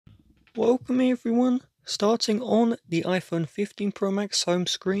Welcome everyone. Starting on the iPhone 15 Pro Max home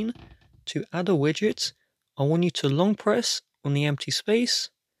screen, to add a widget, I want you to long press on the empty space,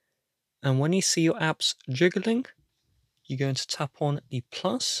 and when you see your apps jiggling, you're going to tap on the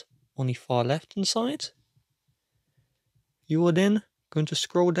plus on the far left hand side. You are then going to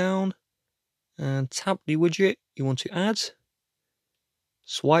scroll down and tap the widget you want to add.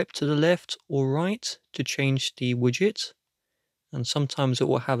 Swipe to the left or right to change the widget, and sometimes it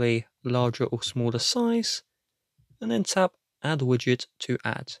will have a larger or smaller size, and then tap Add Widget to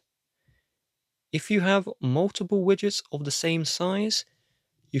add. If you have multiple widgets of the same size,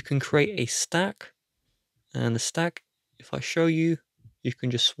 you can create a stack, and the stack, if I show you, you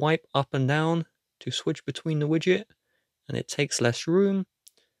can just swipe up and down to switch between the widget, and it takes less room.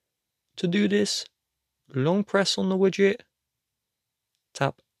 To do this, long press on the widget,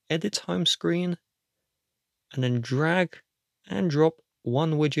 tap Edit Home Screen, and then drag and drop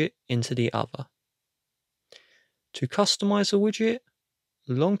one widget into the other. To customize a widget,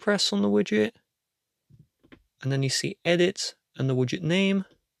 long press on the widget, and then you see Edit and the widget name,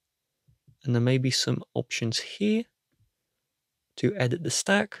 and there may be some options here. To edit the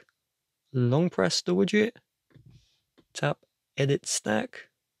stack, long press the widget, tap Edit Stack,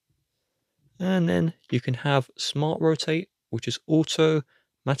 and then you can have Smart Rotate, which is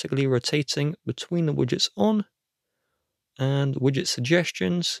automatically rotating between the widgets on, and widget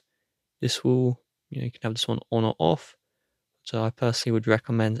suggestions. This will, you can have this one on or off. So I personally would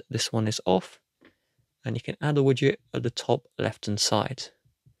recommend this one is off, and you can add a widget at the top left hand side.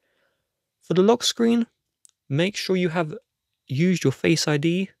 For the lock screen, make sure you have used your Face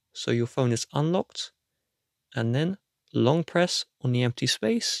ID so your phone is unlocked, and then long press on the empty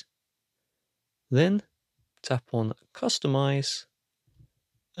space, then tap on Customize,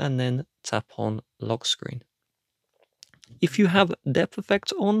 and then tap on Lock Screen. If you have depth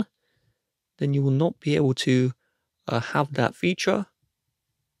effect on, then you will not be able to have that feature.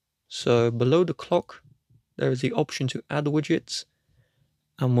 So below the clock, there is the option to add widgets,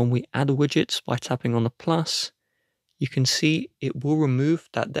 and when we add widgets by tapping on the plus, you can see it will remove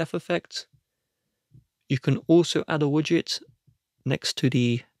that depth effect. You can also add a widget next to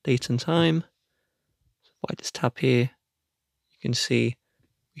the date and time. So if I just tap here, you can see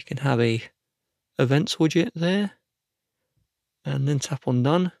we can have a events widget there, and then tap on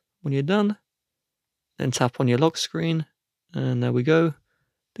done when you're done, then tap on your lock screen, and there we go,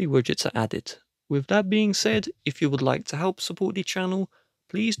 the widgets are added. With that being said, if you would like to help support the channel,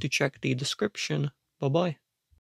 please do check the description. Bye bye.